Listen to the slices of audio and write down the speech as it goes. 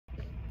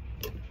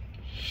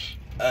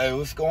Hey,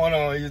 what's going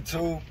on,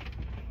 YouTube?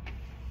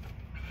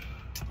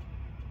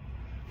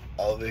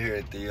 Over here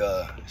at the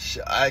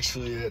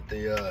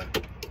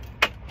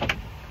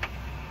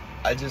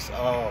I just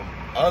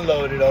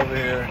unloaded over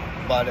here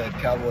by that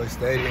Cowboy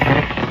Stadium.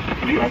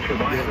 Getting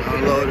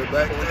unloaded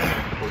back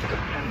there. For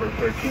September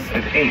 13th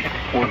at 8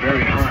 or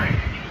very high.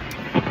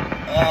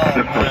 Oh,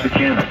 The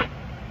Corsicana.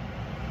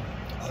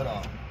 hold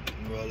on.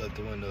 Let me roll up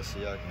the window so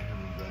y'all can hear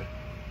me better.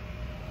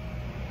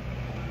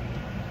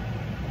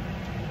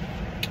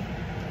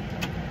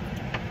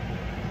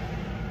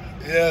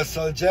 Yeah,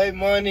 so J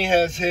Money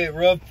has hit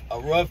a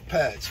rough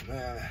patch,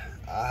 man.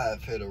 I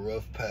have hit a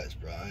rough patch,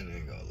 bro. I ain't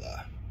even gonna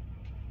lie.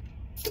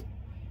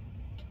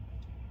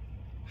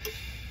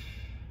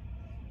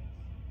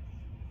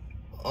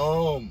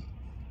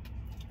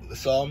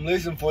 So I'm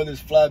leasing for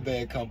this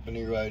flatbed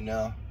company right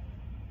now,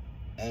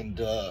 and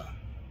bruh,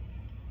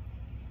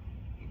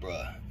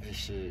 this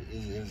shit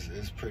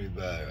is pretty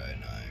bad right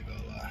now. I ain't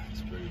gonna lie,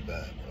 it's pretty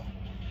bad, bro.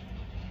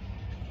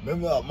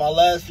 Remember my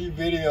last few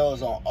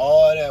videos on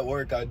all that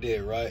work I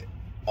did, right?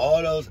 All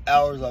those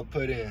hours I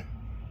put in.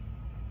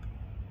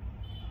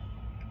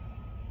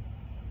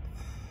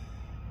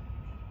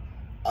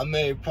 I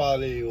made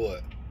probably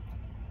what?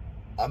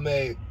 I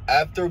made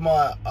after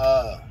my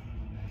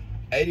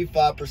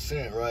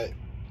 85%, right?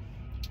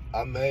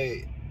 I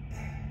made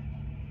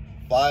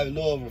a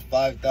little over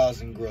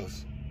 5,000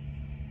 gross.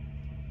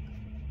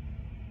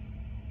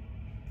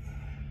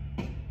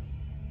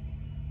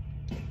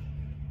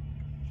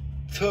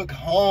 Took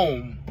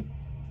home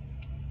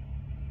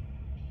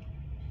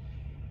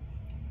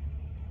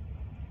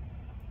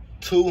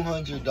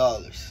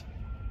 $200.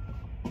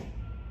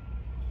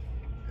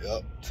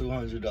 Yep,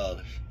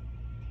 $200.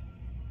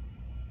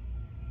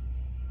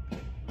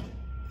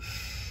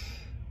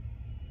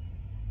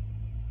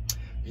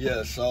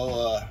 Yeah,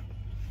 so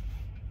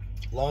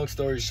long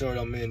story short,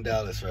 I'm in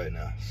Dallas right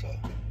now, so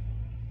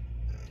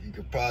you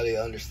could probably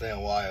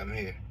understand why I'm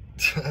here.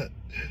 For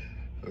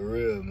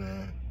real,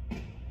 man.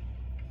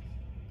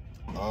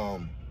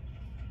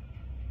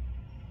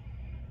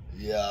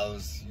 Yeah, I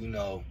was,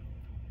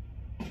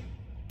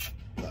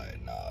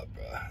 like, nah,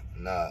 bro,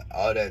 nah.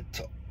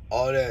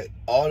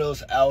 All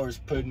those hours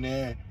putting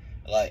in,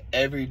 like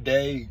every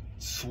day,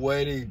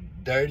 sweaty,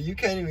 dirty. You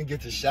can't even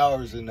get to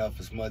showers enough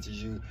as much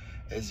as you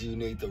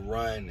need to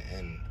run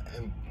and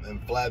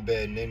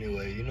flatbedding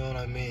anyway. You know what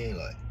I mean?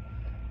 Like,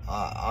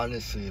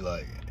 honestly,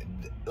 like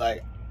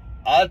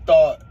I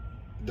thought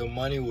the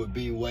money would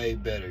be way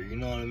better. You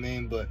know what I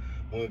mean? But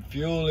when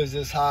fuel is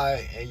this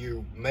high and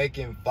you're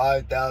making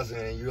 $5,000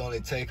 and you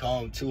only take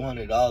home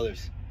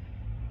 $200,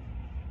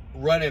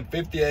 running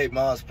 58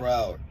 miles per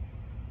hour,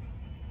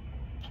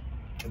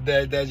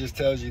 that just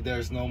tells you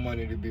there's no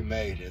money to be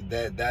made.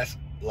 That's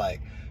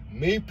like,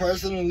 me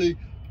personally,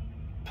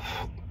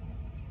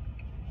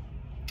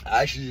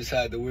 I actually just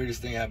had the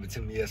weirdest thing happen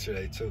to me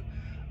yesterday too.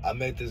 I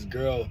met this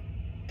girl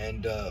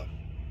and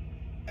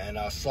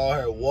I saw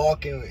her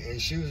walking,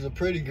 and she was a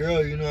pretty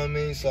girl, you know what I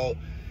mean? So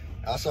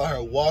I saw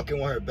her walking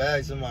with her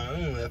bags. I'm like,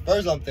 at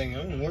first I'm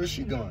thinking, where's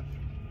she going?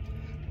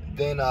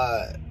 Then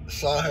I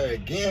saw her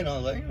again. I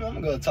was like, I'm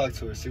gonna go talk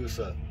to her, see what's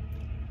up.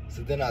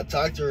 So then I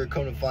talked to her,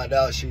 come to find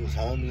out she was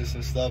homeless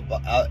and stuff,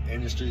 but out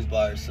in the streets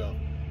by herself.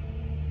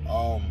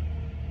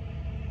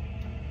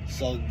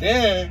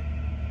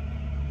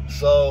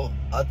 So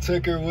I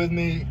took her with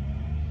me,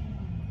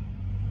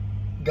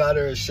 got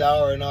her a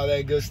shower and all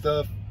that good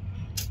stuff,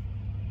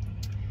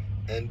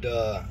 and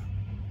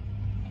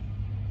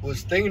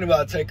was thinking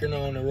about taking her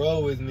on the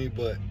road with me,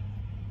 but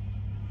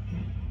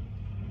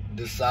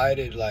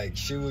decided, like,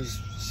 she was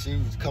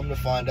come to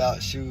find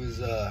out she was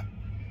I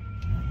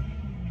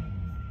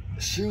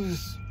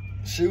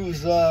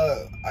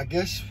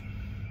guess,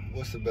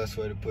 what's the best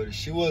way to put it?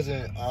 She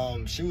wasn't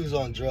she was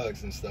on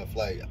drugs and stuff.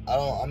 Like,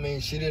 I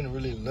mean, she didn't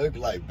really look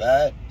like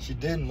bad. She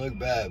didn't look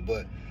bad,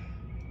 but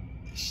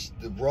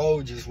the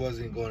road just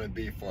wasn't going to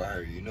be for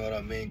her. You know what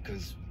I mean?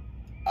 Because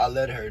I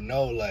let her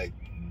know, like,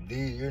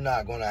 you're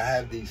not going to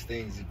have these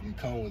things if you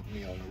come with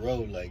me on the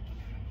road. Like,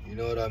 you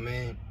know what I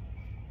mean?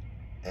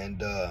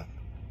 And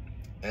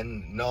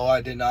no, I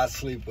did not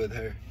sleep with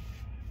her.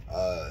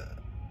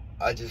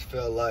 I just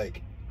felt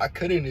like I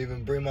couldn't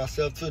even bring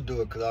myself to do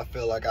it because I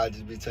felt like I'd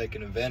just be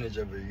taking advantage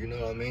of her, you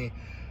know what I mean?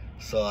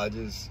 So I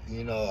just,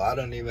 I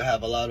don't even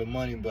have a lot of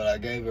money, but I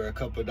gave her a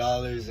couple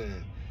dollars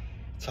and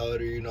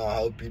told her, I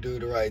hope you do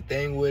the right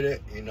thing with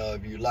it.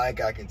 If you like,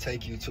 I can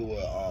take you to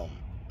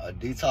a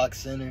detox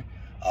center.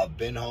 I've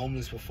been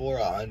homeless before,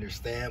 I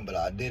understand, but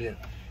I didn't.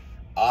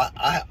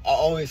 I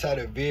always had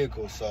a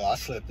vehicle, so I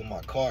slept in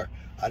my car.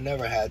 I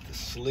never had to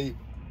sleep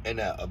in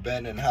that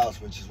abandoned house,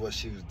 which is what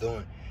she was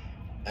doing.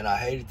 And I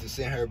hated to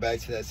send her back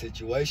to that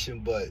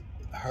situation, but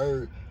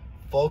her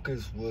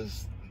focus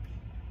was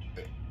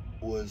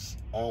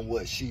on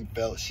what she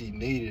felt she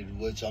needed,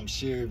 which I'm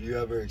sure if you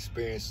ever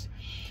experienced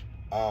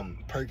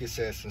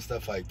Percocets and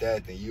stuff like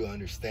that, then you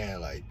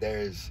understand, like,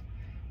 there's,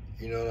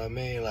 you know what I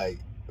mean? Like,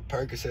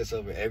 Percocets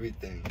over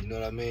everything, you know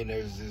what I mean?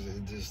 There's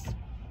just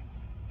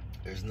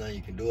there's nothing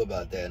you can do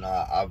about that. And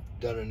I've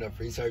done enough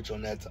research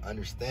on that to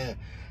understand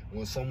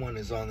when someone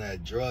is on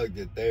that drug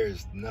that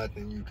there's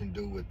nothing you can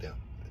do with them.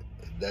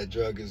 That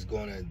drug is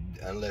going to,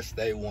 unless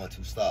they want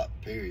to stop,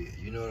 period.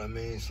 You know what I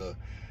mean? So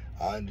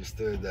I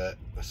understood that.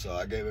 So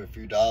I gave her a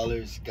few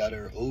dollars, got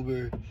her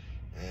Uber,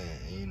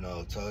 and, you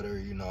know, told her,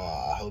 you know,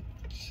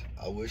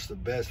 I wish the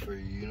best for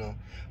you, you know.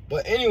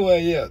 But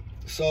anyway, yeah.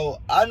 So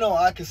I know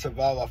I can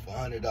survive off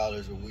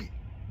 $100 a week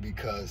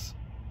because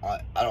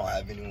I don't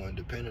have anyone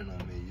dependent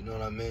on me, you know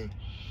what I mean?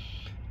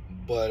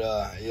 But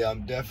yeah,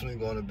 I'm definitely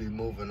going to be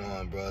moving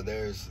on, bro.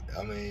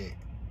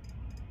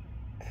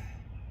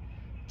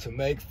 To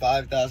make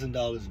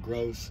 $5,000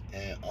 gross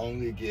and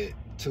only get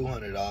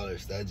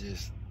 $200, that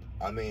just,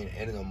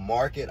 in the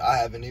market, I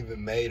haven't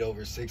even made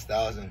over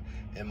 $6,000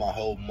 in my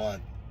whole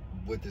month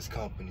with this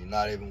company,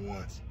 not even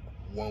once,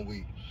 1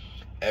 week.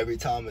 Every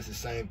time it's the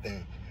same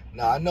thing.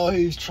 Now I know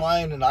he's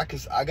trying, and I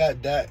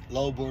got that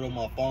low board on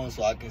my phone,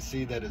 so I can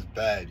see that it's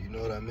bad. You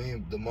know what I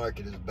mean? The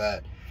market is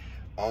bad.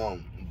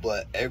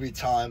 But every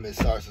time it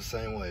starts the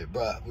same way,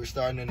 bruh. We're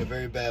starting in a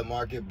very bad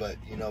market, but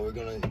you know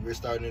we're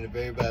starting in a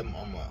very bad.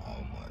 Oh my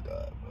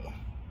god, bro.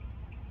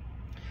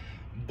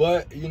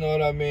 But you know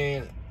what I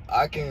mean?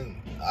 I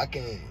can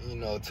you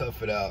know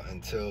tough it out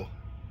until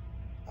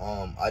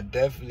I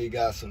definitely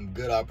got some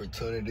good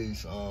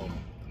opportunities.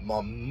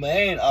 My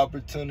main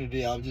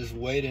opportunity, I'm just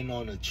waiting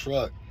on a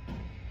truck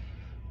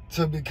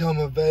to become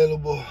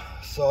available,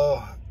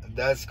 so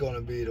that's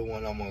gonna be the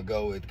one I'm gonna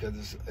go with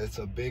because it's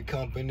a big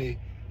company.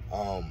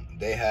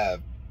 They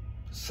have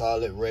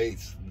solid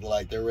rates,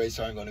 like their rates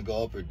aren't gonna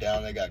go up or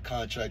down. They got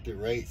contracted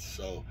rates,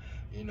 so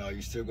you know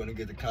you're still gonna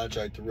get the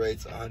contracted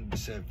rates,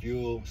 100%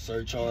 fuel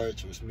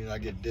surcharge, which means I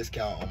get a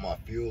discount on my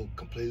fuel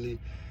completely.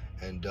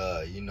 And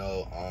you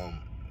know,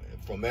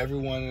 from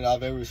everyone that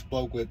I've ever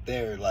spoke with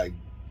there, like,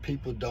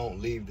 people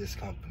don't leave this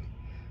company.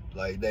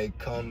 Like, they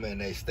come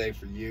and they stay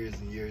for years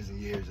and years and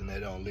years and they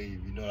don't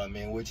leave, you know what I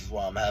mean? Which is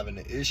why I'm having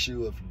the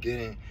issue of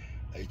getting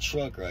a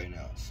truck right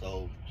now.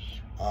 So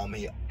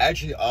he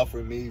actually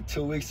offered me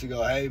 2 weeks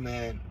ago, hey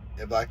man,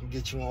 if I can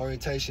get you an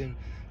orientation,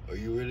 are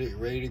you really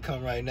ready to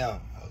come right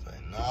now? I was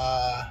like,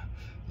 nah,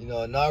 you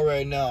know, not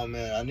right now,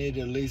 man. I need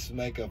to at least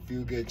make a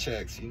few good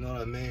checks, you know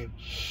what I mean?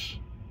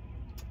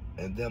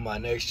 And then my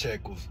next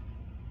check was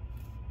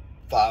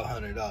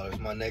 $500.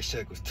 My next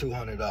check was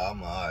 $200.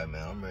 I'm like, all right,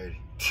 man, I'm ready.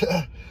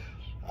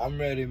 I'm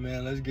ready,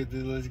 man. Let's get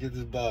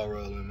this ball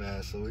rolling,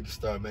 man, so we can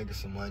start making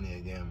some money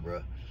again,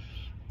 bro.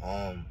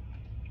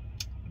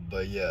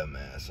 But yeah,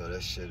 man. So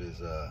that shit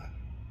is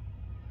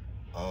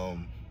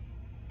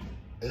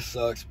it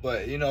sucks,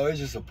 but you know, it's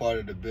just a part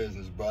of the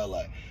business, bro.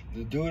 Like,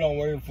 the dude I'm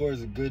working for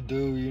is a good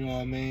dude, you know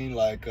what I mean?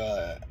 Like,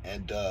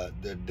 and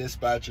the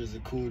dispatcher is a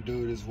cool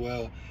dude as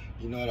well,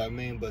 you know what I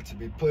mean? But to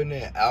be putting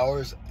in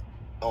hours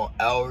on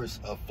hours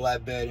of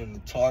flatbed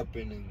and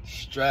tarping and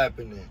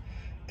strapping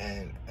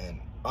and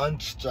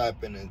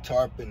unstrapping and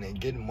tarping and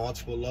getting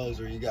multiple loads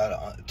where you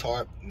gotta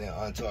tarp and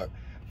then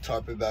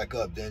tarp it back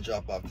up, then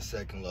drop off the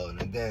second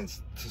load, and then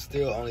to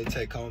still only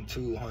take home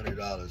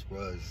 $200,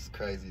 bro, it's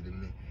crazy to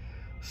me.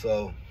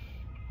 So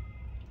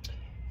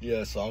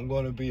yeah, so I'm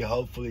gonna be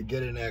hopefully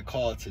getting that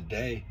call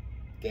today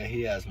that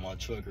he has my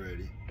truck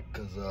ready,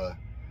 because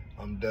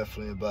I'm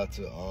definitely about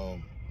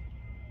to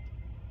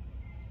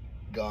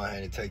go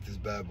ahead and take this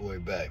bad boy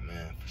back,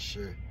 man, for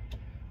sure.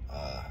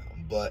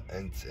 But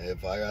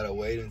if I gotta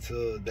wait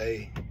until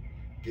they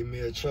give me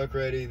a truck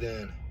ready,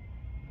 then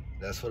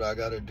that's what I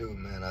gotta do,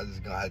 man. I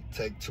just gonna have to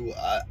take two.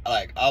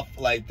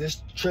 Like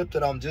this trip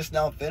that I'm just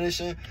now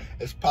finishing,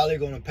 it's probably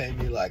gonna pay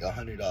me like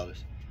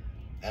 $100,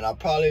 and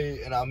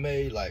I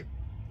made like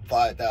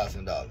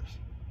 $5,000,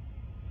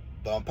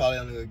 but I'm probably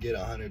only gonna get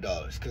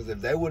 $100, because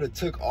if they would have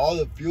took all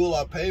the fuel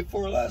I paid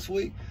for last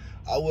week,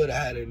 I would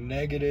have had a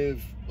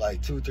negative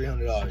like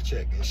 $200-300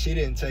 check, and she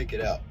didn't take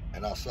it out,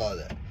 and I saw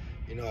that,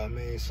 you know what I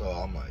mean? So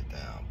I'm like,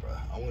 damn, bro,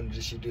 I wonder,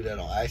 did she do that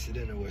on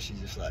accident, or was she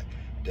just like,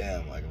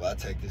 damn, like, if I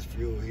take this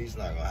fuel, he's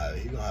gonna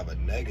have a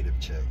negative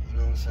check, you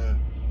know what I'm saying?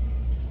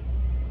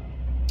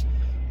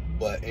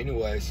 But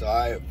anyway, so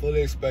I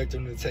fully expect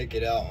him to take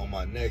it out on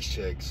my next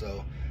check.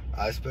 So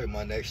I expect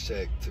my next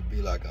check to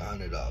be like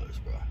 $100,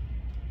 bro,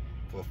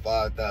 for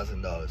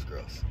 $5,000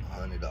 gross,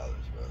 $100, bro,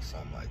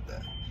 something like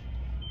that.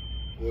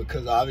 Well,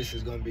 because obviously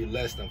it's gonna be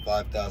less than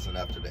 $5,000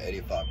 after the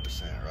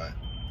 85%, right?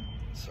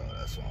 So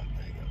that's what I'm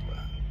thinking, bro.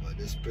 But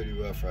it's pretty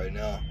rough right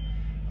now.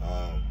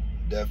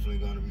 Definitely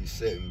gonna be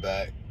sitting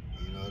back,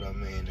 you know what I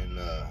mean, and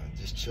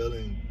just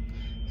chilling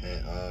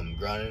and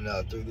grinding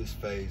out through this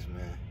phase,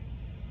 man.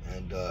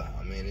 And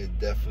I mean, it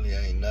definitely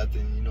ain't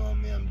nothing, you know what I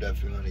mean? I'm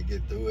definitely gonna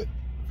get through it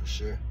for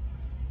sure.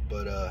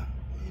 But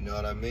you know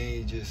what I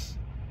mean? It's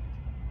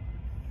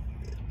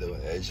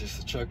just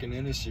the trucking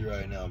industry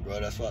right now, bro.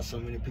 That's why so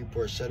many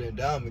people are shutting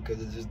down, because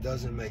it just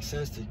doesn't make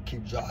sense to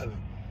keep driving.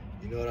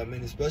 You know what I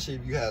mean? Especially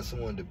if you have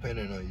someone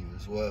dependent on you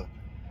as well.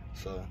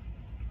 So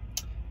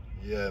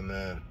yeah,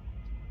 man.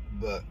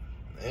 But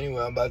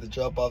anyway, I'm about to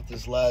drop off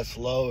this last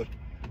load.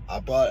 I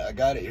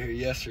got it here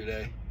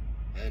yesterday,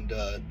 and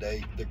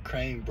the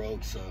crane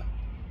broke, so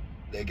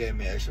they gave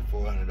me extra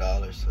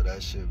 $400, so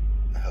that should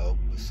help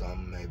with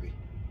something.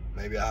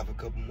 Maybe I have a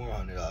couple more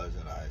 $100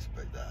 than I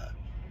expect to have.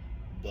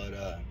 But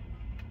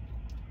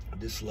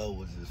this load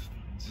was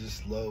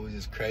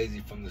just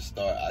crazy from the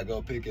start. I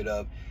go pick it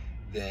up,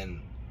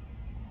 then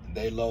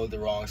they load the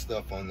wrong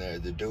stuff on there.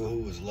 The dude who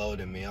was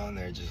loading me on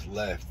there just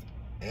left,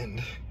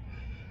 and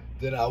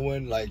then I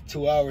went like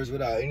 2 hours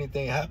without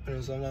anything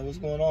happening. So I'm like, what's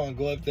going on?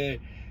 Go up there,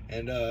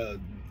 and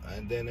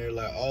then they're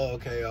like, oh,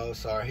 okay, oh,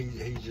 sorry,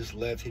 he just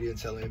left. He didn't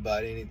tell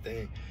anybody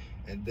anything.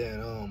 And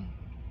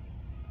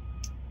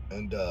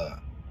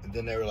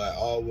then they were like,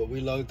 oh, well, we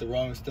loaded the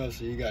wrong stuff,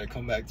 so you got to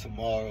come back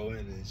tomorrow.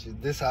 And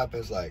this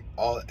happens like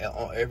on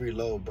every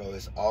load, bro.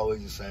 It's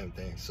always the same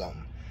thing,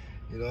 something.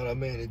 You know what I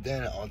mean? And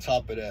then on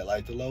top of that,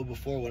 like the load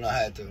before when I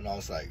had to, and I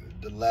was like,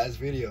 the last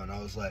video, and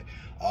I was like,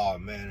 oh,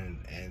 man.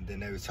 And then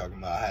they were talking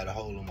about I had a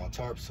hole in my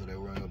tarp, so they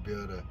weren't going to be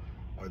able to,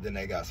 or then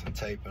they got some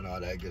tape and all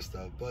that good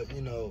stuff. But,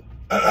 you know,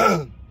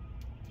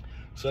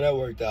 so that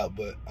worked out.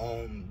 But,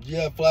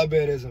 yeah,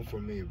 flatbed isn't for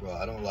me, bro.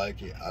 I don't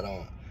like it.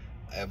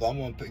 If I'm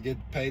gonna get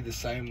paid the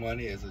same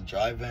money as a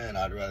dry van,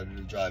 I'd rather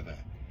do dry van.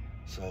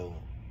 So,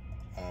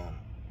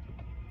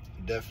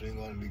 definitely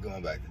gonna be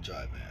going back to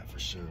dry van for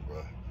sure,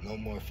 bro. No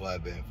more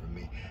flatbed for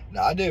me.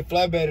 Now, I did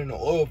flatbed in the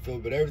oil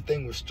field, but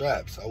everything was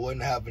straps. I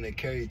wasn't having to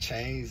carry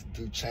chains,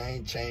 do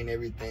chain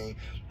everything.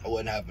 I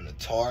wasn't having to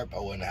tarp. I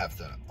wasn't having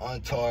to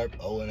untarp.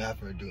 I wasn't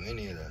having to do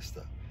any of that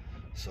stuff.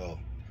 So,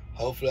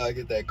 hopefully I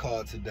get that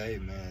call today,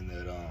 man,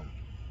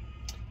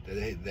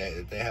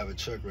 that they have a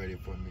truck ready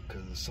for me,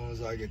 because as soon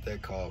as I get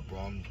that call,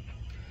 bro,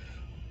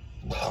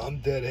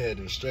 I'm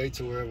deadheading straight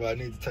to wherever I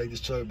need to take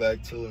this truck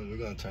back to, and we're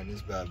gonna turn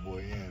this bad boy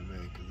in,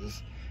 man, because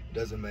this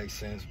doesn't make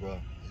sense,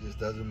 bro. It just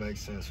doesn't make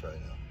sense right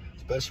now,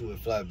 especially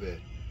with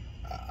flatbed.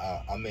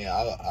 I mean,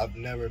 I've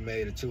never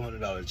made a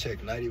 $200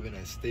 check, not even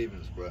at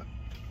Stevens, bro.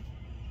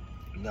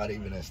 Not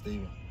even at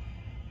Stevens.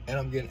 And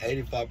I'm getting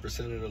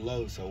 85% of the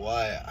load, so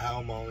how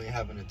am I only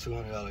having a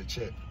 $200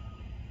 check?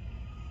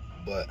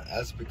 But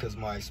that's because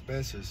my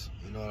expenses,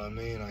 you know what I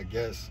mean? I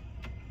guess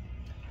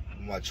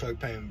my truck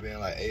payment being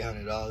like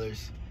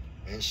 $800,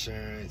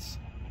 insurance,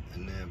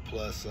 and then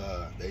plus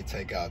they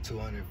take out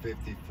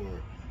 $250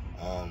 for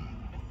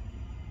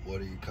what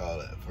do you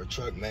call it? For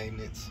truck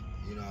maintenance,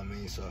 you know what I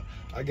mean? So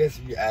I guess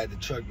if you add the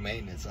truck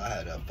maintenance, I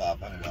had a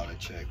 $500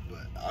 check,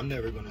 but I'm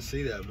never gonna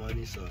see that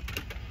money, so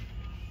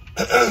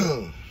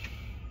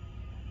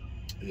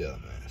yeah,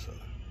 man. So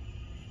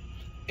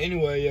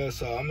anyway, yeah,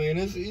 so I mean,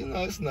 it's, you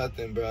know, it's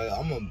nothing, bro.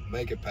 I'm gonna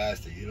make it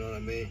past it, you know what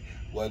I mean?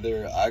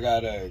 Whether I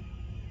gotta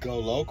go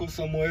local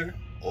somewhere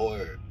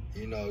or,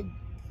 you know,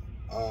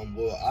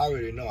 well, I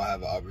already know I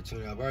have an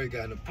opportunity. I've already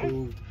gotten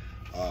approved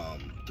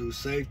through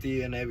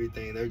safety and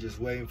everything. They're just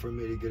waiting for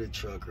me to get a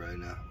truck right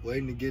now,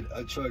 waiting to get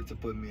a truck to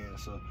put me in.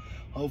 So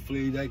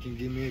hopefully they can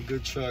give me a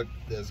good truck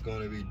that's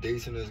gonna be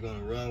decent, that's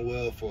gonna run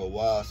well for a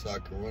while, so I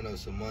can run up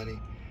some money.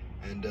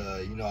 And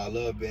you know, I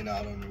love being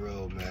out on the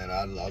road, man.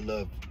 I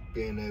love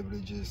being able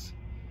to just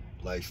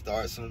like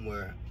start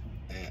somewhere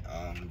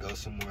and go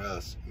somewhere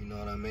else, you know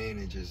what I mean?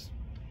 And just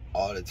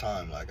all the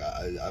time, like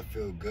I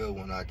feel good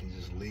when I can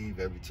just leave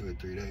every 2 or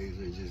 3 days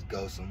or just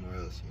go somewhere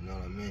else, you know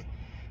what I mean?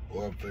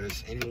 Or if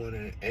there's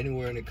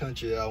anywhere in the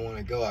country that I want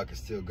to go, I can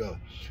still go.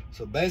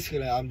 So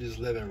basically, I'm just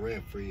living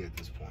rent free at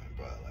this point,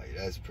 bro. Like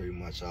that's pretty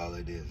much all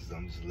it is.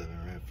 I'm just living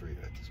rent free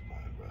at this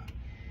point, bro.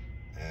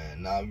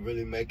 And not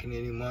really making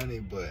any money,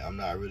 but I'm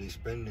not really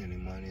spending any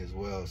money as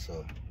well.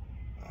 So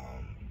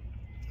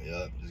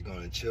yep, just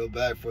gonna chill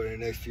back for the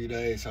next few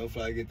days.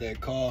 Hopefully I get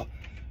that call,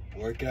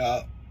 work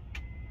out,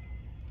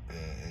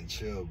 and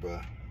chill, bro.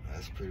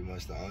 That's pretty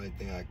much the only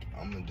thing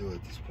I'm gonna do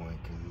at this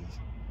point, because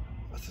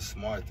that's a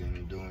smart thing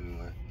to do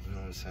anyway. You know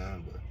what I'm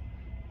saying? But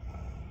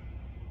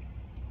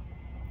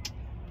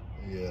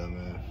yeah,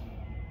 man.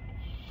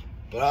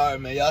 But all right,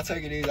 man, y'all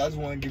take it easy. I just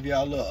want to give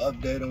y'all a little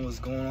update on what's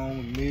going on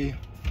with me.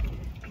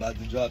 About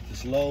to drop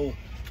this load,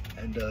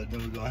 and then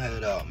we're gonna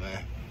head out,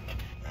 man,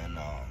 and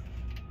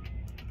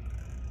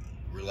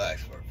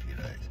relax for a few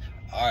days.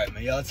 All right,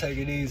 man, y'all take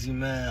it easy,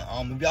 man.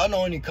 If y'all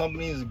know any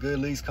companies, good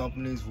lease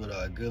companies with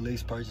good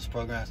lease purchase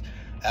programs,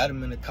 add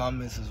them in the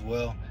comments as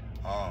well.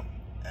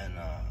 And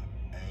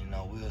you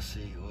know, we'll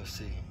see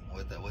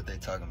what they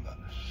talking about.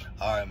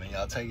 All right, man,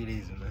 y'all take it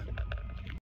easy, man.